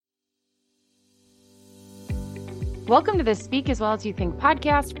Welcome to the Speak As Well As You Think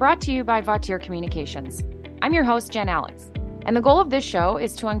podcast, brought to you by Vautier Communications. I'm your host, Jen Alex, and the goal of this show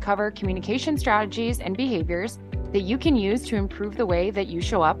is to uncover communication strategies and behaviors that you can use to improve the way that you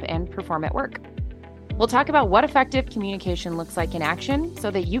show up and perform at work. We'll talk about what effective communication looks like in action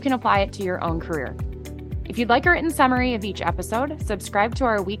so that you can apply it to your own career. If you'd like a written summary of each episode, subscribe to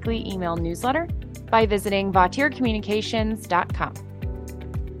our weekly email newsletter by visiting vautiercommunications.com.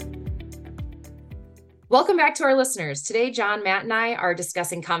 Welcome back to our listeners. Today, John, Matt, and I are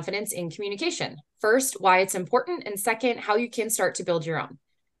discussing confidence in communication. First, why it's important, and second, how you can start to build your own.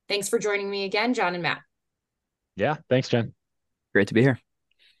 Thanks for joining me again, John and Matt. Yeah, thanks, Jen. Great to be here.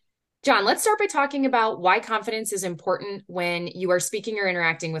 John, let's start by talking about why confidence is important when you are speaking or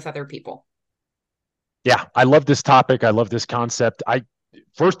interacting with other people. Yeah, I love this topic. I love this concept.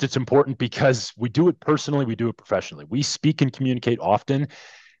 First, it's important because we do it personally, we do it professionally. We speak and communicate often.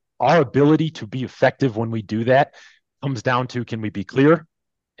 Our ability to be effective when we do that comes down to, can we be clear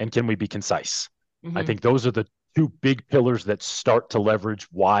and can we be concise? Mm-hmm. I think those are the two big pillars that start to leverage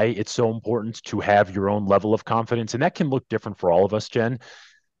why it's so important to have your own level of confidence. And that can look different for all of us, Jen.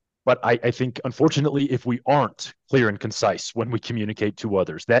 But I think, unfortunately, if we aren't clear and concise when we communicate to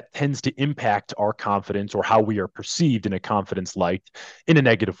others, that tends to impact our confidence or how we are perceived in a confidence light in a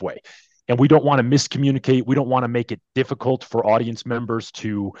negative way. And we don't want to miscommunicate. We don't want to make it difficult for audience members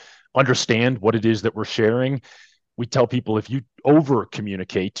to understand what it is that we're sharing. We tell people, if you over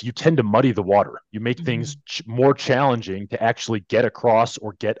communicate, you tend to muddy the water. You make things more challenging to actually get across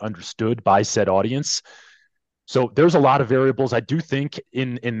or get understood by said audience. So there's a lot of variables. I do think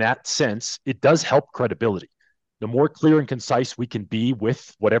in that sense, it does help credibility. The more clear and concise we can be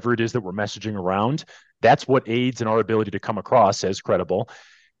with whatever it is that we're messaging around, that's what aids in our ability to come across as credible.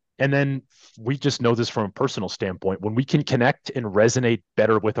 And then we just know this from a personal standpoint. When we can connect and resonate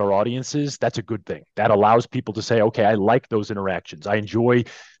better with our audiences, that's a good thing. That allows people to say, okay, I like those interactions. I enjoy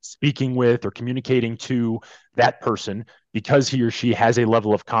speaking with or communicating to that person because he or she has a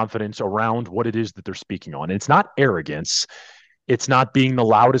level of confidence around what it is that they're speaking on. And it's not arrogance. It's not being the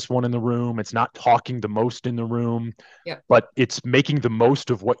loudest one in the room. It's not talking the most in the room, but it's making the most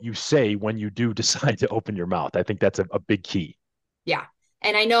of what you say when you do decide to open your mouth. I think that's a big key. Yeah.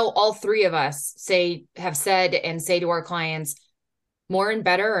 And I know all three of us have said and say to our clients, more and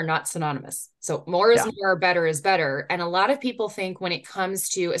better are not synonymous. So more is more, better is better. And a lot of people think when it comes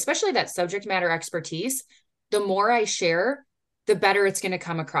to, especially that subject matter expertise, the more I share, the better it's going to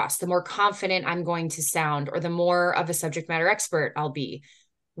come across, the more confident I'm going to sound, or the more of a subject matter expert I'll be.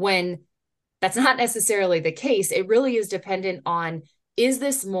 When that's not necessarily the case, it really is dependent on, is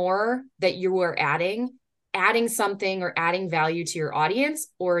this more that you are adding something or adding value to your audience,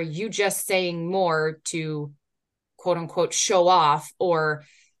 or are you just saying more to quote unquote show off or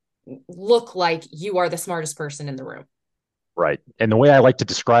look like you are the smartest person in the room? Right. And the way I like to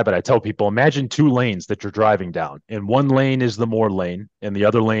describe it, I tell people, imagine two lanes that you're driving down, and one lane is the more lane and the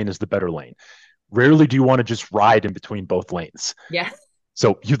other lane is the better lane. Rarely do you want to just ride in between both lanes. Yeah.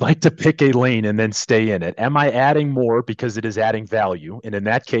 So you'd like to pick a lane and then stay in it. Am I adding more because it is adding value? And in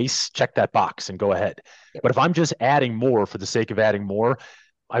that case, check that box and go ahead. But if I'm just adding more for the sake of adding more,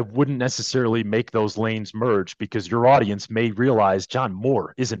 I wouldn't necessarily make those lanes merge, because your audience may realize, John,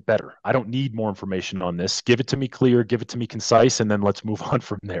 more isn't better. I don't need more information on this. Give it to me clear, give it to me concise, and then let's move on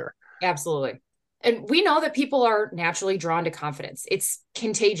from there. Absolutely. And we know that people are naturally drawn to confidence. It's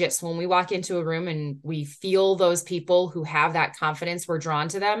contagious. When we walk into a room and we feel those people who have that confidence, we're drawn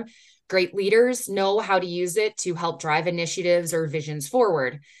to them. Great leaders know how to use it to help drive initiatives or visions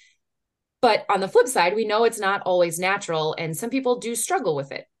forward. But on the flip side, we know it's not always natural, and some people do struggle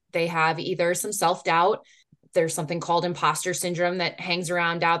with it. They have either some self-doubt, there's something called imposter syndrome that hangs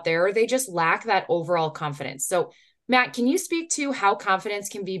around out there, or they just lack that overall confidence. So, Matt, can you speak to how confidence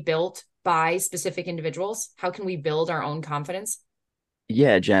can be built by specific individuals? How can we build our own confidence?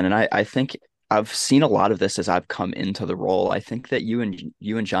 Yeah, Jen, and I think I've seen a lot of this as I've come into the role. I think that you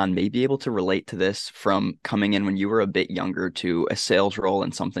and John may be able to relate to this from coming in when you were a bit younger to a sales role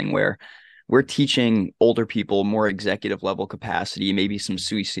and something where we're teaching older people, more executive level capacity, maybe some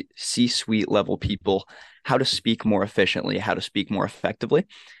C-suite level people, how to speak more efficiently, how to speak more effectively.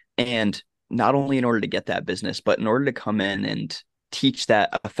 And not only in order to get that business, but in order to come in and teach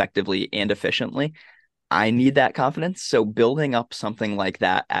that effectively and efficiently, I need that confidence. So building up something like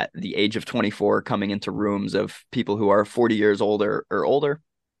that at the age of 24, coming into rooms of people who are 40 years older or older,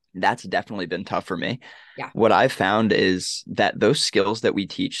 that's definitely been tough for me. Yeah. What I've found is that those skills that we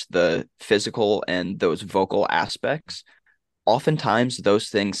teach, the physical and those vocal aspects, oftentimes those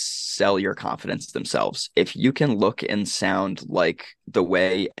things sell your confidence themselves. If you can look and sound like the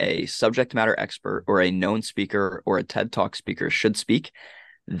way a subject matter expert or a known speaker or a TED Talk speaker should speak,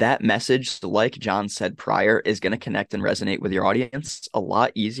 that message, like John said prior, is going to connect and resonate with your audience a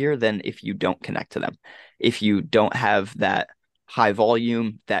lot easier than if you don't connect to them. If you don't have that high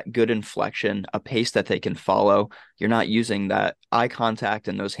volume, that good inflection, a pace that they can follow, you're not using that eye contact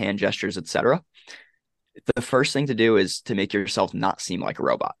and those hand gestures, etc. The first thing to do is to make yourself not seem like a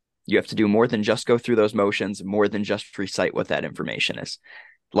robot. You have to do more than just go through those motions, more than just recite what that information is.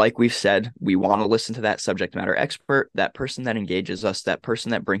 Like we've said, we want to listen to that subject matter expert, that person that engages us, that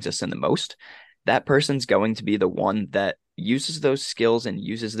person that brings us in the most. That person's going to be the one that uses those skills and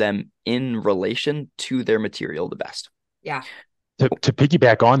uses them in relation to their material the best. Yeah. To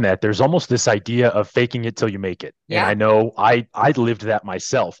piggyback on that, there's almost this idea of faking it till you make it. Yeah. And I know I lived that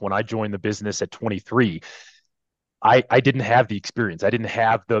myself when I joined the business at 23. I didn't have the experience. I didn't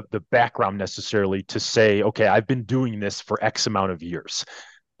have the background necessarily to say, okay, I've been doing this for X amount of years.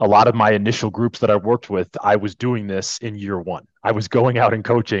 A lot of my initial groups that I worked with, I was doing this in year one. I was going out and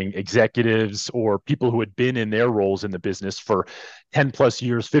coaching executives or people who had been in their roles in the business for 10 plus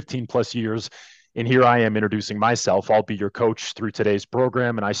years, 15 plus years. And here I am introducing myself. I'll be your coach through today's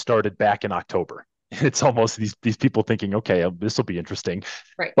program. And I started back in October. It's almost these people thinking, okay, this will be interesting.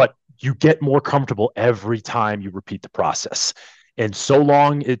 Right. But you get more comfortable every time you repeat the process. And so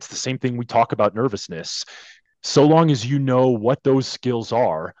long, it's the same thing we talk about nervousness. So long as you know what those skills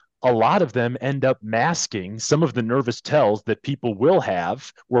are, a lot of them end up masking some of the nervous tells that people will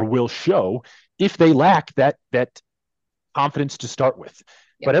have or will show if they lack that confidence to start with.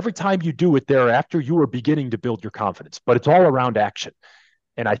 Yep. But every time you do it thereafter, you are beginning to build your confidence, but it's all around action.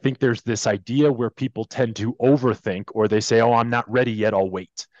 And I think there's this idea where people tend to overthink, or they say, oh, I'm not ready yet, I'll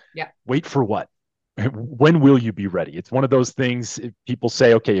wait. Yeah. Wait for what? When will you be ready? It's one of those things people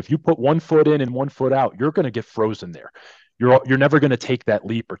say, okay, if you put 1 foot in and 1 foot out, you're going to get frozen there. You're never going to take that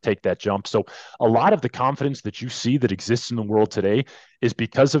leap or take that jump. So a lot of the confidence that you see that exists in the world today is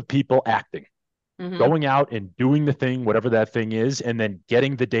because of people acting, going out and doing the thing, whatever that thing is, and then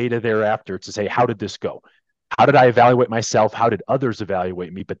getting the data thereafter to say, how did this go? How did I evaluate myself? How did others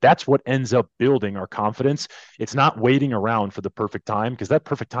evaluate me? But that's what ends up building our confidence. It's not waiting around for the perfect time, because that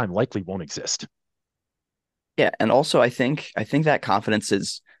perfect time likely won't exist. Yeah, and also I think that confidence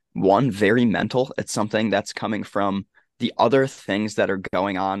is, one, very mental. It's something that's coming from the other things that are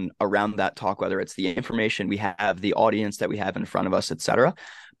going on around that talk, whether it's the information we have, the audience that we have in front of us, etc.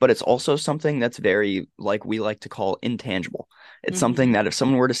 But it's also something that's very, like we like to call, intangible. It's something that if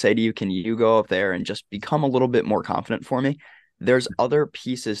someone were to say to you, can you go up there and just become a little bit more confident for me? There's other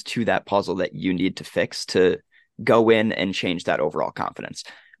pieces to that puzzle that you need to fix to go in and change that overall confidence.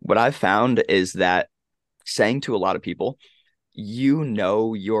 What I've found is that saying to a lot of people, you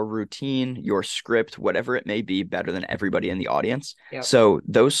know your routine, your script, whatever it may be, better than everybody in the audience. Yep. So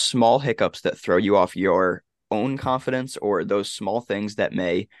those small hiccups that throw you off your own confidence, or those small things that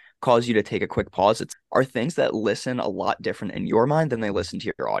may cause you to take a quick pause, are things that listen a lot different in your mind than they listen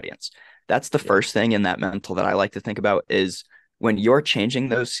to your audience. That's the first thing in that mental that I like to think about is when you're changing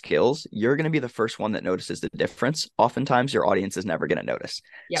those skills, you're going to be the first one that notices the difference. Oftentimes your audience is never going to notice.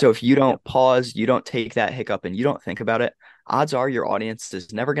 Yep. So if you don't pause, you don't take that hiccup and you don't think about it, odds are your audience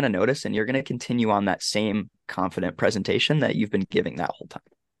is never going to notice, and you're going to continue on that same confident presentation that you've been giving that whole time.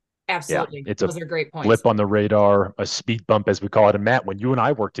 Absolutely. Yeah, it's those are great points. Blip on the radar, a speed bump, as we call it. And Matt, when you and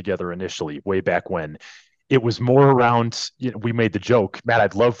I worked together initially, way back when, it was more around, we made the joke, Matt,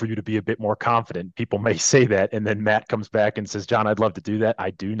 I'd love for you to be a bit more confident. People may say that. And then Matt comes back and says, John, I'd love to do that. I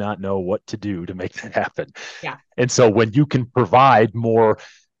do not know what to do to make that happen. Yeah. And so when you can provide more,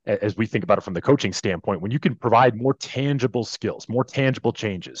 as we think about it from the coaching standpoint, when you can provide more tangible skills, more tangible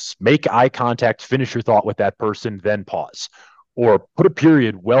changes, make eye contact, finish your thought with that person, then pause. Or put a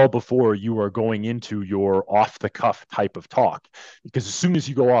period well before you are going into your off-the-cuff type of talk. Because as soon as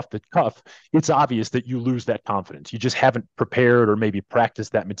you go off the cuff, it's obvious that you lose that confidence. You just haven't prepared or maybe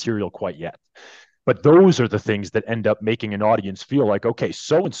practiced that material quite yet. But those are the things that end up making an audience feel like, okay,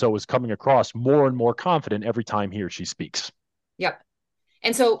 so-and-so is coming across more and more confident every time he or she speaks. Yep.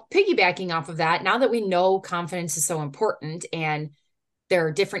 And so piggybacking off of that, now that we know confidence is so important and there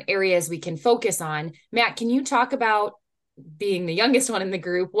are different areas we can focus on, Matt, can you talk about, being the youngest one in the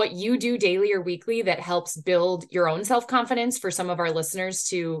group, what you do daily or weekly that helps build your own self-confidence for some of our listeners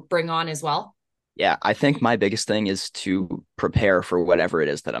to bring on as well? Yeah, I think my biggest thing is to prepare for whatever it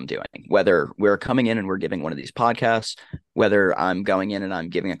is that I'm doing, whether we're coming in and we're giving one of these podcasts, whether I'm going in and I'm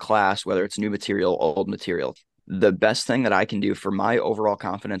giving a class, whether it's new material, old material. the best thing that I can do for my overall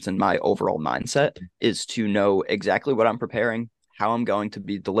confidence and my overall mindset is to know exactly what I'm preparing, how I'm going to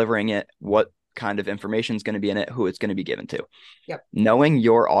be delivering it, what kind of information is going to be in it, who it's going to be given to. Yep. Knowing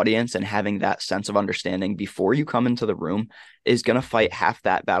your audience and having that sense of understanding before you come into the room is going to fight half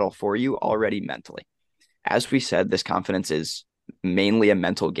that battle for you already mentally. As we said, this confidence is mainly a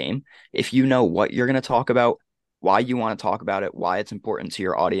mental game. If you know what you're going to talk about, why you want to talk about it, why it's important to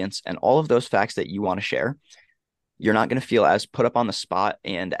your audience, and all of those facts that you want to share, you're not going to feel as put up on the spot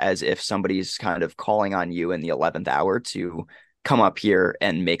and as if somebody's kind of calling on you in the 11th hour to come up here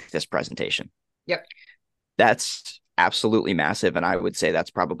and make this presentation. Yep. That's absolutely massive. And I would say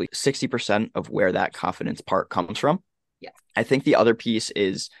that's probably 60% of where that confidence part comes from. Yeah. I think the other piece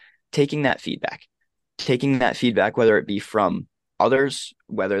is taking that feedback, whether it be from others,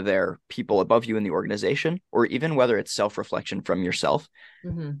 whether they're people above you in the organization, or even whether it's self-reflection from yourself.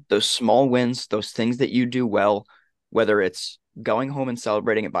 Mm-hmm. Those small wins, those things that you do well, whether it's going home and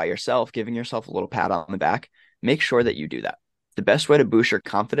celebrating it by yourself, giving yourself a little pat on the back, make sure that you do that. The best way to boost your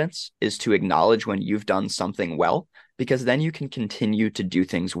confidence is to acknowledge when you've done something well, because then you can continue to do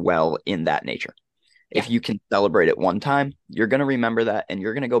things well in that nature. Yeah. If you can celebrate it one time, you're going to remember that and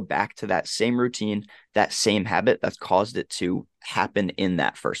you're going to go back to that same routine, that same habit that's caused it to happen in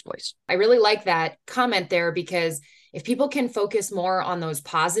that first place. I really like that comment there, because if people can focus more on those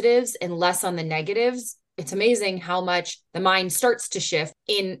positives and less on the negatives, it's amazing how much the mind starts to shift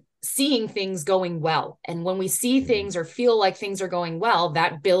in seeing things going well. And when we see things or feel like things are going well,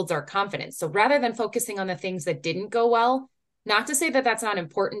 that builds our confidence. So rather than focusing on the things that didn't go well, not to say that that's not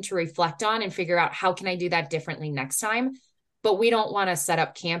important to reflect on and figure out how can I do that differently next time, but we don't want to set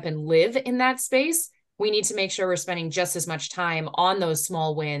up camp and live in that space. We need to make sure we're spending just as much time on those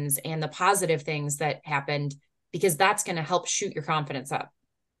small wins and the positive things that happened, because that's going to help shoot your confidence up.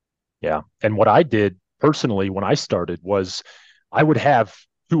 Yeah. And what I did personally when I started was I would have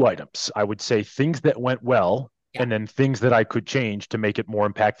two items. I would say things that went well, yeah, and then things that I could change to make it more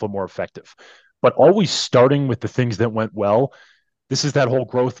impactful, more effective. But always starting with the things that went well. This is that whole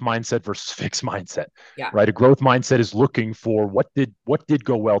growth mindset versus fixed mindset, yeah, right? A growth mindset is looking for what did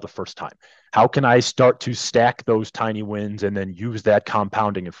go well the first time. How can I start to stack those tiny wins and then use that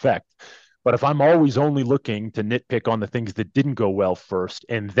compounding effect? But if I'm always only looking to nitpick on the things that didn't go well first,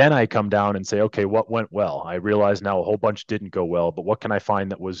 and then I come down and say, okay, what went well? I realize now a whole bunch didn't go well, but what can I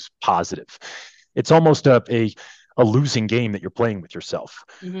find that was positive? It's almost a losing game that you're playing with yourself.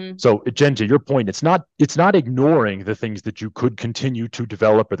 Mm-hmm. So, Jen, to your point, it's not ignoring the things that you could continue to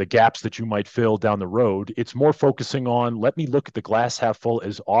develop or the gaps that you might fill down the road. It's more focusing on, let me look at the glass half full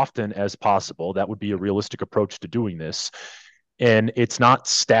as often as possible. That would be a realistic approach to doing this. And it's not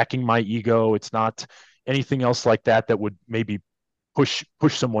stacking my ego. It's not anything else like that that would maybe push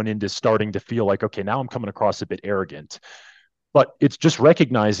someone into starting to feel like, okay, now I'm coming across a bit arrogant. But it's just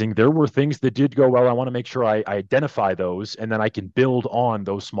recognizing there were things that did go well. I want to make sure I identify those, and then I can build on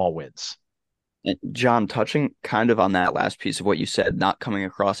those small wins. John, touching kind of on that last piece of what you said, not coming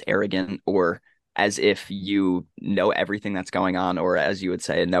across arrogant or as if you know everything that's going on, or as you would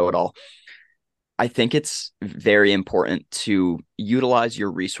say, a know-it-all. I think it's very important to utilize your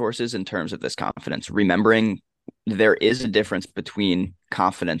resources in terms of this confidence, remembering there is a difference between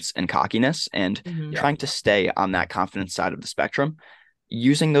confidence and cockiness, and trying to stay on that confidence side of the spectrum,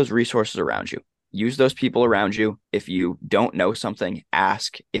 using those resources around you. Use those people around you. If you don't know something,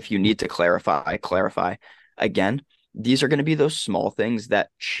 ask. If you need to clarify. Again, these are going to be those small things that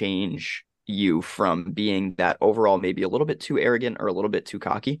change you from being that overall maybe a little bit too arrogant or a little bit too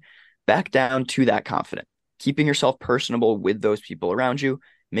cocky, back down to that confident, keeping yourself personable with those people around you,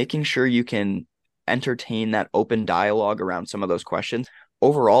 making sure you can entertain that open dialogue around some of those questions.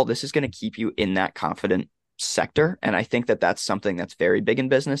 Overall, this is going to keep you in that confident sector. And I think that that's something that's very big in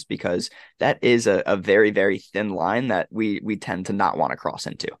business, because that is a very, very thin line that we tend to not want to cross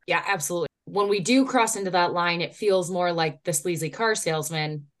into. Yeah, absolutely. When we do cross into that line, it feels more like the sleazy car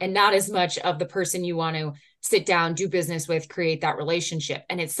salesman and not as much of the person you want to sit down, do business with, create that relationship.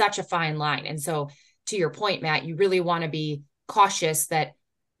 And it's such a fine line. And so to your point, Matt, you really want to be cautious that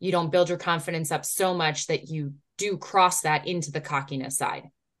you don't build your confidence up so much that you do cross that into the cockiness side.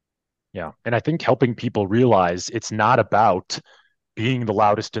 Yeah. And I think helping people realize it's not about being the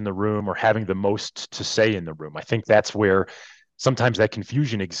loudest in the room or having the most to say in the room. I think that's where sometimes that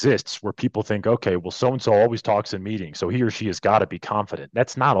confusion exists, where people think, okay, well, so-and-so always talks in meetings, so he or she has got to be confident.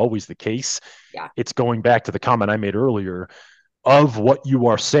 That's not always the case. Yeah. It's going back to the comment I made earlier of what you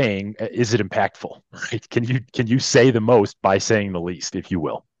are saying. Is it impactful? Right? Can you say the most by saying the least, if you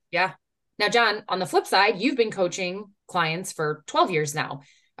will? Yeah. Now, John, on the flip side, you've been coaching clients for 12 years now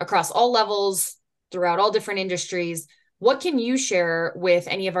across all levels, throughout all different industries. What can you share with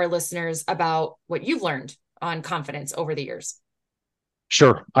any of our listeners about what you've learned on confidence over the years?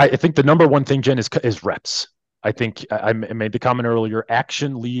 Sure. I think the number one thing, Jen, is reps. I think I made the comment earlier,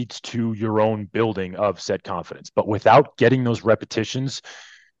 action leads to your own building of said confidence. But without getting those repetitions,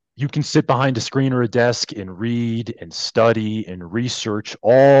 you can sit behind a screen or a desk and read and study and research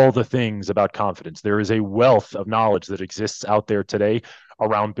all the things about confidence. There is a wealth of knowledge that exists out there today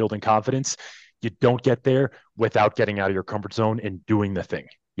around building confidence. You don't get there without getting out of your comfort zone and doing the thing.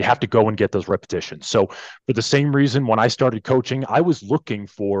 You have to go and get those repetitions. So, for the same reason, when I started coaching, I was looking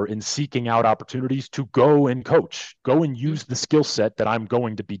for and seeking out opportunities to go and coach, go and use the skill set that I'm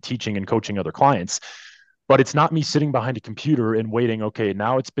going to be teaching and coaching other clients. But it's not me sitting behind a computer and waiting, okay,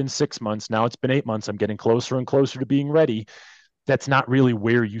 now it's been 6 months, now it's been 8 months, I'm getting closer and closer to being ready. That's not really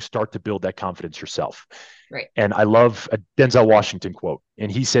where you start to build that confidence yourself. Right. And I love a Denzel Washington quote,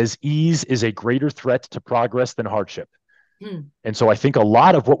 and he says, ease is a greater threat to progress than hardship. And so I think a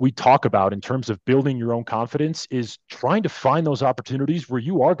lot of what we talk about in terms of building your own confidence is trying to find those opportunities where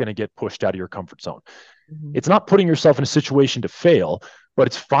you are going to get pushed out of your comfort zone. It's not putting yourself in a situation to fail, but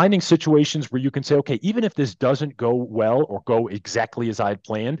it's finding situations where you can say, okay, even if this doesn't go well or go exactly as I had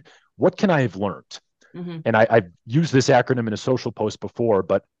planned, what can I have learned? And I've used this acronym in a social post before,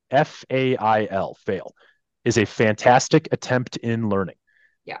 but FAIL, fail, is a fantastic attempt in learning.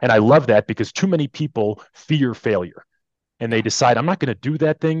 Yeah. And I love that because too many people fear failure. And they decide, I'm not going to do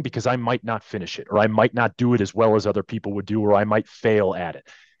that thing because I might not finish it, or I might not do it as well as other people would do, or I might fail at it.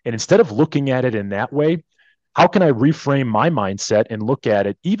 And instead of looking at it in that way, how can I reframe my mindset and look at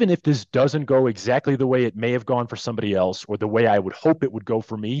it, even if this doesn't go exactly the way it may have gone for somebody else or the way I would hope it would go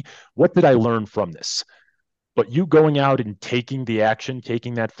for me? What did I learn from this? But you going out and taking the action,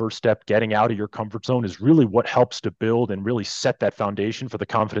 taking that first step, getting out of your comfort zone is really what helps to build and really set that foundation for the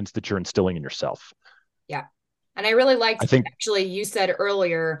confidence that you're instilling in yourself. Yeah. And I really liked, I think, actually, you said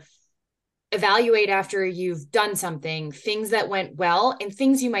earlier, evaluate after you've done something, things that went well and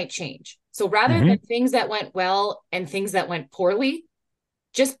things you might change. So rather than things that went well and things that went poorly,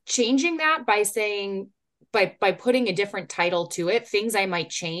 just changing that by saying, by putting a different title to it, things I might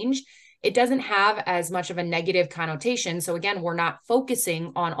change, it doesn't have as much of a negative connotation. So again, we're not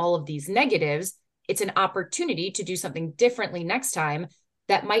focusing on all of these negatives. It's an opportunity to do something differently next time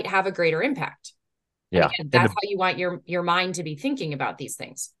that might have a greater impact. yeah, again, that's how you want your mind to be thinking about these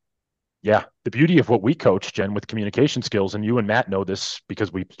things. Yeah. The beauty of what we coach, Jen, with communication skills, and you and Matt know this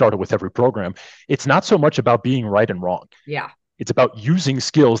because we started with every program, it's not so much about being right and wrong. Yeah. It's about using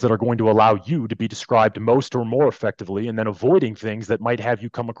skills that are going to allow you to be described most or more effectively, and then avoiding things that might have you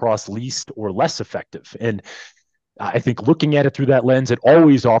come across least or less effective. And I think looking at it through that lens, it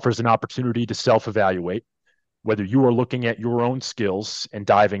always offers an opportunity to self-evaluate, whether you are looking at your own skills and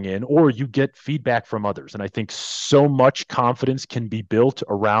diving in, or you get feedback from others. And I think so much confidence can be built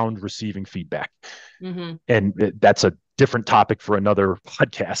around receiving feedback. And that's a different topic for another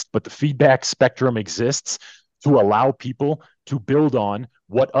podcast, but the feedback spectrum exists to allow people to build on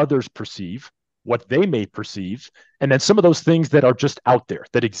what others perceive, what they may perceive, and then some of those things that are just out there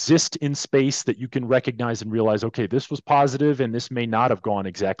that exist in space that you can recognize and realize, okay, this was positive and this may not have gone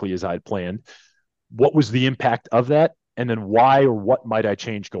exactly as I had planned. What was the impact of that? And then why or what might I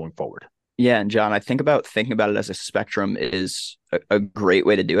change going forward? Yeah. And John, I think about thinking about it as a spectrum is a great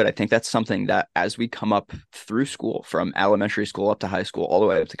way to do it. I think that's something that as we come up through school, from elementary school up to high school, all the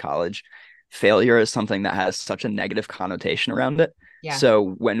way up to college, failure is something that has such a negative connotation around it. Yeah.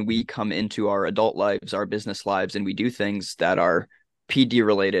 So when we come into our adult lives, our business lives, and we do things that are PD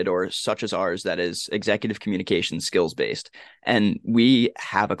related or such as ours, that is executive communication skills based, and we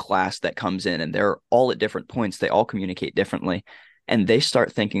have a class that comes in and they're all at different points, they all communicate differently, and they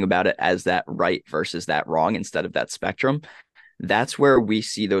start thinking about it as that right versus that wrong instead of that spectrum. That's where we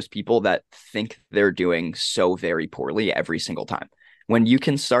see those people that think they're doing so very poorly every single time. When you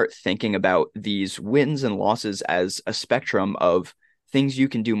can start thinking about these wins and losses as a spectrum of things you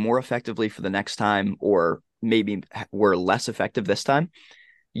can do more effectively for the next time, or maybe were less effective this time,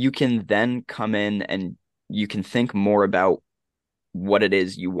 you can then come in and you can think more about what it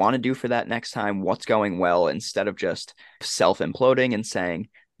is you want to do for that next time, what's going well, instead of just self-imploding and saying,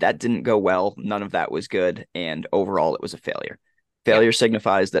 that didn't go well, none of that was good, and overall it was a failure. Failure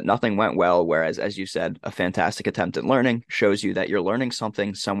signifies that nothing went well, whereas, as you said, a fantastic attempt at learning shows you that you're learning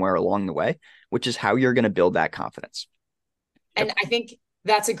something somewhere along the way, which is how you're going to build that confidence. And I think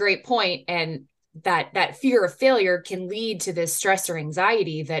that's a great point. And that fear of failure can lead to this stress or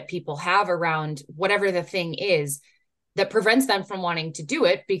anxiety that people have around whatever the thing is that prevents them from wanting to do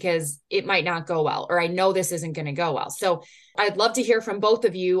it because it might not go well, or I know this isn't going to go well. So I'd love to hear from both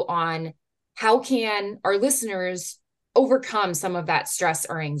of you on how can our listeners overcome some of that stress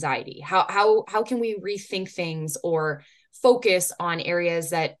or anxiety? How can we rethink things or focus on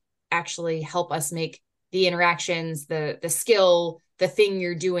areas that actually help us make the interactions, the skill, the thing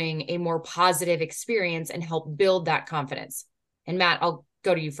you're doing a more positive experience and help build that confidence? And Matt, I'll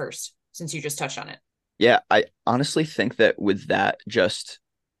go to you first since you just touched on it. Yeah, I honestly think that with that, just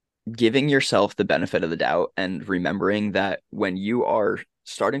giving yourself the benefit of the doubt and remembering that when you are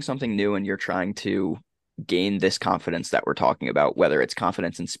starting something new and you're trying to gain this confidence that we're talking about, whether it's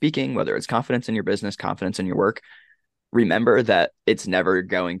confidence in speaking, whether it's confidence in your business, confidence in your work, remember that it's never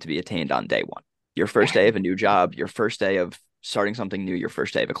going to be attained on day one. Your first day of a new job, your first day of starting something new, your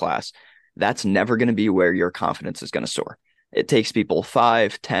first day of a class, that's never going to be where your confidence is going to soar. It takes people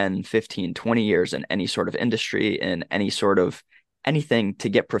 5, 10, 15, 20 years in any sort of industry, in any sort of anything to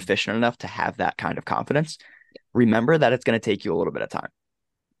get proficient enough to have that kind of confidence. Remember that it's going to take you a little bit of time.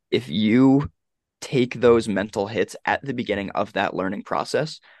 If you take those mental hits at the beginning of that learning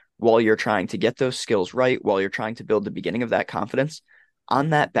process, while you're trying to get those skills right, while you're trying to build the beginning of that confidence, on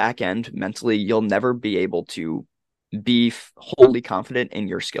that back end, mentally, you'll never be able to be wholly confident in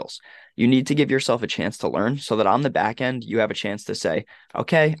your skills. You need to give yourself a chance to learn so that on the back end, you have a chance to say,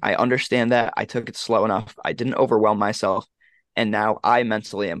 okay, I understand that. I took it slow enough. I didn't overwhelm myself. And now I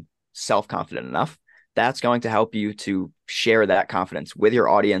mentally am self-confident enough. That's going to help you to share that confidence with your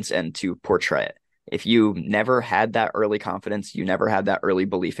audience and to portray it. If you never had that early confidence, you never had that early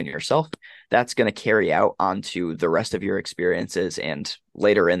belief in yourself, that's going to carry out onto the rest of your experiences and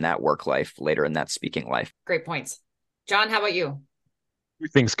later in that work life, later in that speaking life. Great points. John, how about you? Two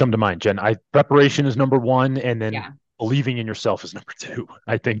things come to mind, Jen. Preparation is number one, and then believing in yourself is number two.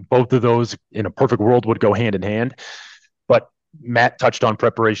 I think both of those in a perfect world would go hand in hand. But Matt touched on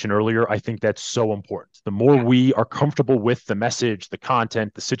preparation earlier. I think that's so important. The more we are comfortable with the message, the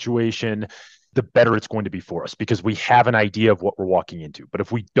content, the situation, the better it's going to be for us because we have an idea of what we're walking into. But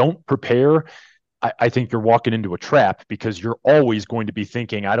if we don't prepare, I think you're walking into a trap because you're always going to be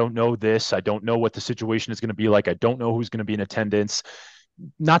thinking, I don't know this. I don't know what the situation is going to be like. I don't know who's going to be in attendance.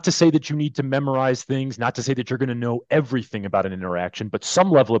 Not to say that you need to memorize things, not to say that you're going to know everything about an interaction, but some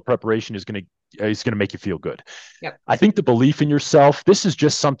level of preparation is going to make you feel good. Yep. I think the belief in yourself, this is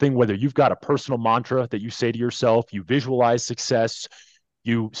just something, whether you've got a personal mantra that you say to yourself, you visualize success,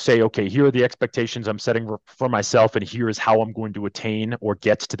 you say, okay, here are the expectations I'm setting for myself, and here is how I'm going to attain or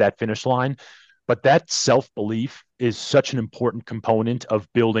get to that finish line. But that self-belief is such an important component of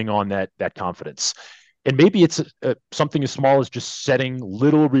building on that confidence. And maybe it's something as small as just setting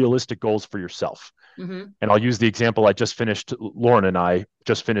little realistic goals for yourself. Mm-hmm. And I'll use the example I just finished. Lauren and I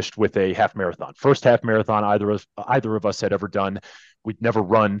just finished with a half marathon. First half marathon either of us had ever done. We'd never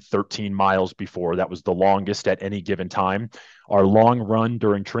run 13 miles before. That was the longest at any given time. Our long run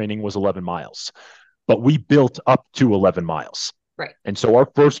during training was 11 miles, but we built up to 11 miles. Right. And so our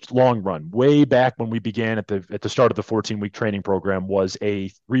first long run, way back when we began at the start of the 14-week training program, was a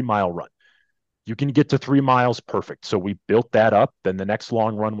 3-mile run. You can get to 3 miles, perfect. So we built that up. Then the next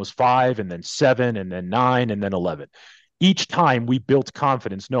long run was 5, and then 7, and then 9, and then 11. Each time we built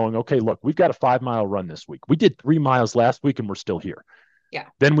confidence knowing, okay, look, we've got a 5-mile run this week. We did 3 miles last week and we're still here. Yeah.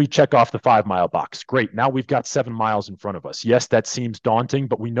 Then we check off the 5-mile box. Great. Now we've got 7 miles in front of us. Yes, that seems daunting,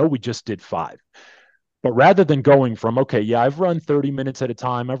 but we know we just did 5. But rather than going from, okay, yeah, I've run 30 minutes at a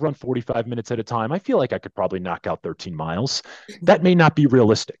time, I've run 45 minutes at a time, I feel like I could probably knock out 13 miles. That may not be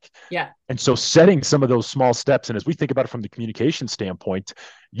realistic. Yeah. And so setting some of those small steps, and as we think about it from the communication standpoint,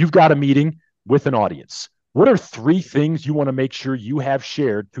 you've got a meeting with an audience. What are 3 things you want to make sure you have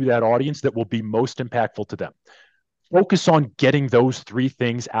shared to that audience that will be most impactful to them? Focus on getting those 3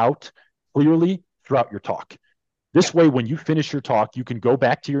 things out clearly throughout your talk. This way, when you finish your talk, you can go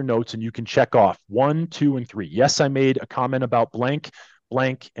back to your notes and you can check off 1, 2, and 3. Yes, I made a comment about blank,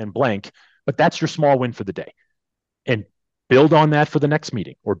 blank, and blank, but that's your small win for the day. And build on that for the next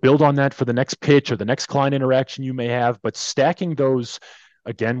meeting or build on that for the next pitch or the next client interaction you may have. But stacking those,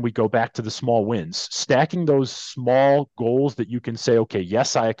 again, we go back to the small wins. Stacking those small goals that you can say, okay,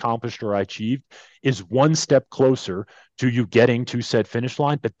 yes, I accomplished or I achieved is one step closer to you getting to said finish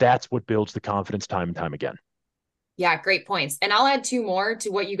line. But that's what builds the confidence time and time again. Yeah, great points. And I'll add 2 more to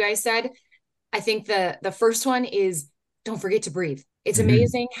what you guys said. I think the first one is don't forget to breathe. It's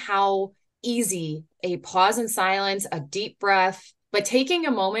amazing how easy a pause in silence, a deep breath, but taking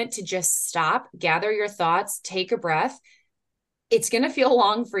a moment to just stop, gather your thoughts, take a breath. It's going to feel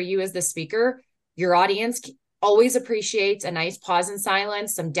long for you as the speaker. Your audience always appreciates a nice pause in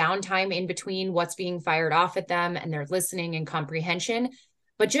silence, some downtime in between what's being fired off at them and their listening and comprehension,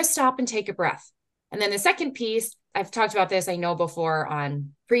 but just stop and take a breath. And then the second piece, I've talked about this, I know, before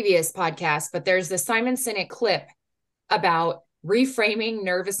on previous podcasts, but there's the Simon Sinek clip about reframing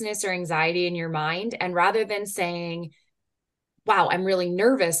nervousness or anxiety in your mind. And rather than saying, wow, I'm really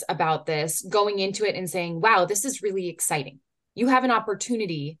nervous about this, going into it and saying, wow, this is really exciting. You have an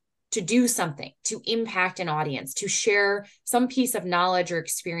opportunity to do something, to impact an audience, to share some piece of knowledge or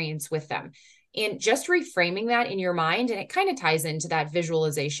experience with them. And just reframing that in your mind, and it kind of ties into that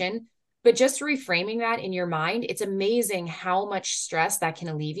visualization, but just reframing that in your mind, it's amazing how much stress that can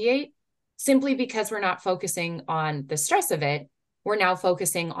alleviate, simply because we're not focusing on the stress of it. We're now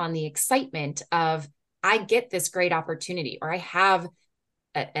focusing on the excitement of, I get this great opportunity, or I have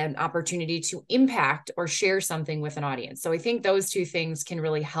an opportunity to impact or share something with an audience. So I think those two things can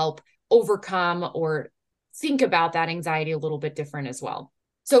really help overcome or think about that anxiety a little bit different as well.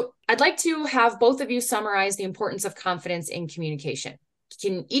 So I'd like to have both of you summarize the importance of confidence in communication.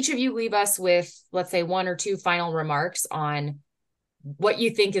 Can each of you leave us with, let's say, one or two final remarks on what you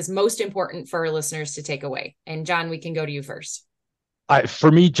think is most important for our listeners to take away? And John, we can go to you first.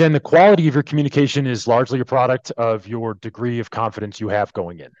 For me, Jen, the quality of your communication is largely a product of your degree of confidence you have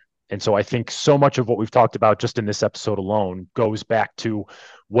going in. And so I think so much of what we've talked about just in this episode alone goes back to,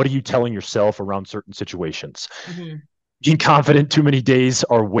 what are you telling yourself around certain situations? Mm-hmm. Being confident too many days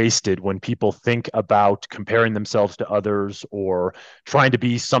are wasted when people think about comparing themselves to others or trying to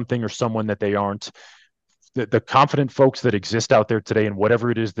be something or someone that they aren't. The confident folks that exist out there today and whatever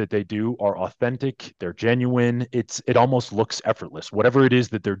it is that they do are authentic, they're genuine. It almost looks effortless. Whatever it is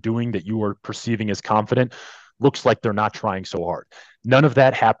that they're doing that you are perceiving as confident looks like they're not trying so hard. None of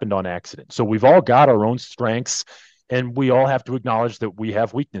that happened on accident. So we've all got our own strengths, and we all have to acknowledge that we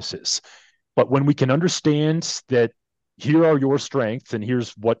have weaknesses. But when we can understand that here are your strengths and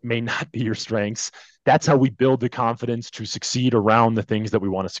here's what may not be your strengths, that's how we build the confidence to succeed around the things that we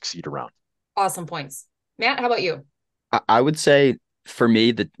want to succeed around. Awesome points. Matt, how about you? I would say for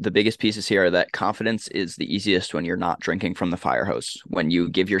me, the biggest pieces here are that confidence is the easiest when you're not drinking from the fire hose. When you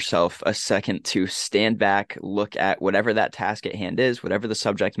give yourself a second to stand back, look at whatever that task at hand is, whatever the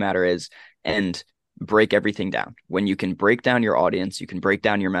subject matter is, and break everything down. When you can break down your audience, you can break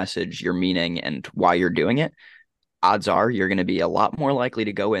down your message, your meaning, and why you're doing it, odds are you're going to be a lot more likely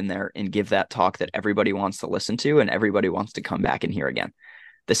to go in there and give that talk that everybody wants to listen to and everybody wants to come back and hear again.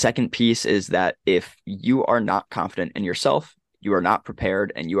 The second piece is that if you are not confident in yourself, you are not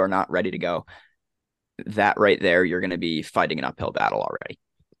prepared, and you are not ready to go, that right there, you're going to be fighting an uphill battle already.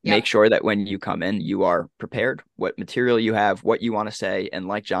 Yep. Make sure that when you come in, you are prepared, what material you have, what you want to say. And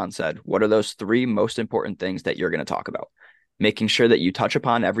like John said, what are those three most important things that you're going to talk about? Making sure that you touch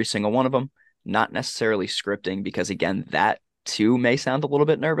upon every single one of them, not necessarily scripting, because again, that too may sound a little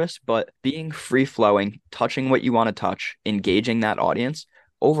bit nervous, but being free flowing, touching what you want to touch, engaging that audience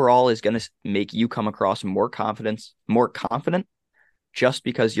overall is going to make you come across more confident just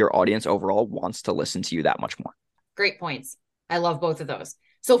because your audience overall wants to listen to you that much more. Great points. I love both of those.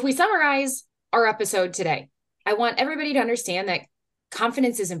 So if we summarize our episode today, I want everybody to understand that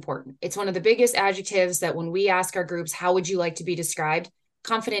confidence is important. It's one of the biggest adjectives that when we ask our groups, how would you like to be described?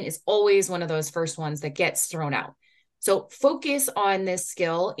 Confident is always one of those first ones that gets thrown out. So focus on this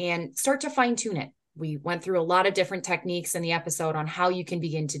skill and start to fine tune it. We went through a lot of different techniques in the episode on how you can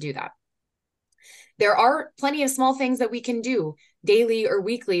begin to do that. There are plenty of small things that we can do daily or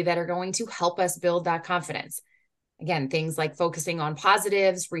weekly that are going to help us build that confidence. Again, things like focusing on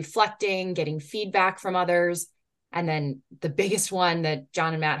positives, reflecting, getting feedback from others. And then the biggest one that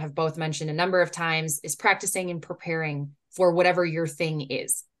John and Matt have both mentioned a number of times is practicing and preparing for whatever your thing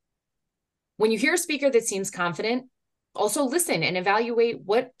is. When you hear a speaker that seems confident, also listen and evaluate,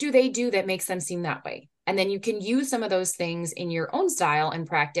 what do they do that makes them seem that way? And then you can use some of those things in your own style and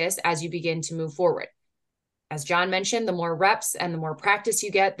practice as you begin to move forward. As John mentioned, the more reps and the more practice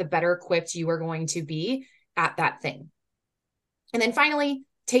you get, the better equipped you are going to be at that thing. And then finally,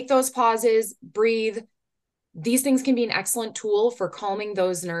 take those pauses, breathe. These things can be an excellent tool for calming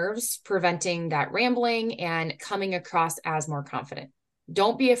those nerves, preventing that rambling, and coming across as more confident.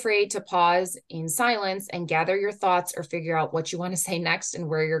 Don't be afraid to pause in silence and gather your thoughts or figure out what you want to say next and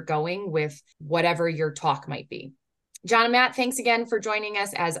where you're going with whatever your talk might be. John and Matt, thanks again for joining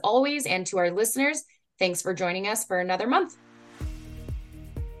us as always. And to our listeners, thanks for joining us for another month.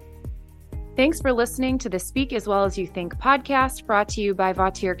 Thanks for listening to the Speak As Well As You Think podcast, brought to you by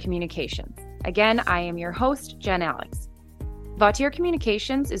Vautier Communications. Again, I am your host, Jen Alex. Vautier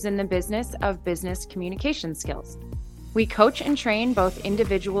Communications is in the business of business communication skills. We coach and train both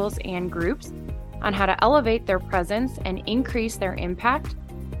individuals and groups on how to elevate their presence and increase their impact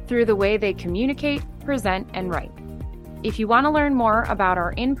through the way they communicate, present, and write. If you want to learn more about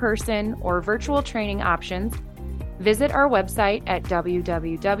our in-person or virtual training options, Visit our website at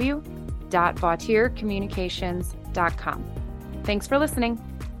www.vautiercommunications.com. Thanks for listening.